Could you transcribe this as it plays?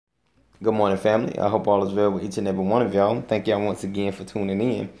Good morning, family. I hope all is well with each and every one of y'all. Thank y'all once again for tuning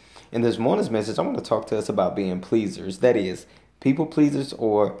in. In this morning's message, I want to talk to us about being pleasers. That is, people pleasers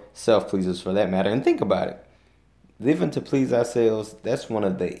or self pleasers for that matter. And think about it. Living to please ourselves, that's one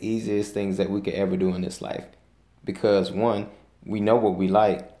of the easiest things that we could ever do in this life. Because one, we know what we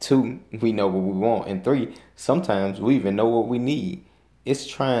like. Two, we know what we want. And three, sometimes we even know what we need. It's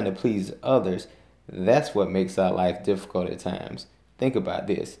trying to please others. That's what makes our life difficult at times. Think about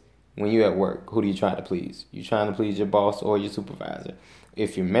this. When you're at work, who do you try to please? You trying to please your boss or your supervisor.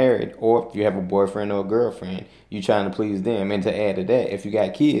 If you're married or if you have a boyfriend or a girlfriend, you trying to please them. And to add to that, if you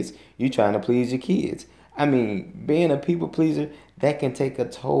got kids, you trying to please your kids. I mean, being a people pleaser, that can take a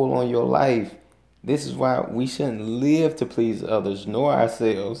toll on your life. This is why we shouldn't live to please others nor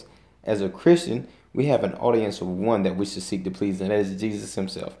ourselves. As a Christian, we have an audience of one that we should seek to please, and that is Jesus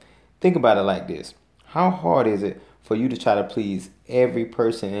himself. Think about it like this. How hard is it for you to try to please every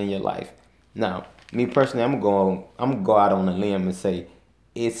person in your life? Now, me personally, I'm gonna go out on a limb and say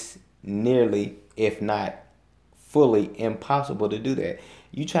it's nearly, if not fully impossible to do that.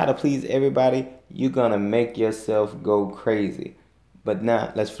 You try to please everybody, you're gonna make yourself go crazy. But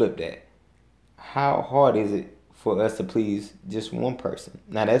now let's flip that. How hard is it for us to please just one person?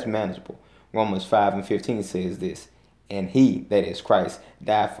 Now that's manageable. Romans 5 and 15 says this. And he, that is Christ,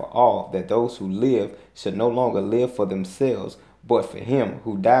 died for all, that those who live should no longer live for themselves, but for him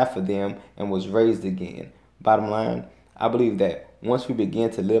who died for them and was raised again. Bottom line, I believe that once we begin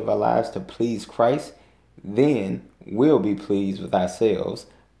to live our lives to please Christ, then we'll be pleased with ourselves,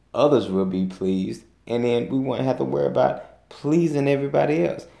 others will be pleased, and then we won't have to worry about pleasing everybody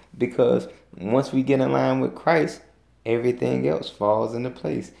else. Because once we get in line with Christ, everything else falls into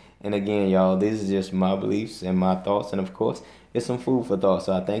place. And again, y'all, this is just my beliefs and my thoughts. And of course, it's some food for thought.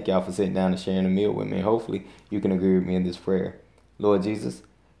 So I thank y'all for sitting down and sharing a meal with me. And hopefully, you can agree with me in this prayer. Lord Jesus,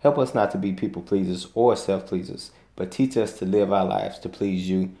 help us not to be people pleasers or self pleasers, but teach us to live our lives to please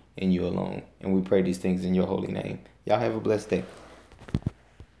you and you alone. And we pray these things in your holy name. Y'all have a blessed day.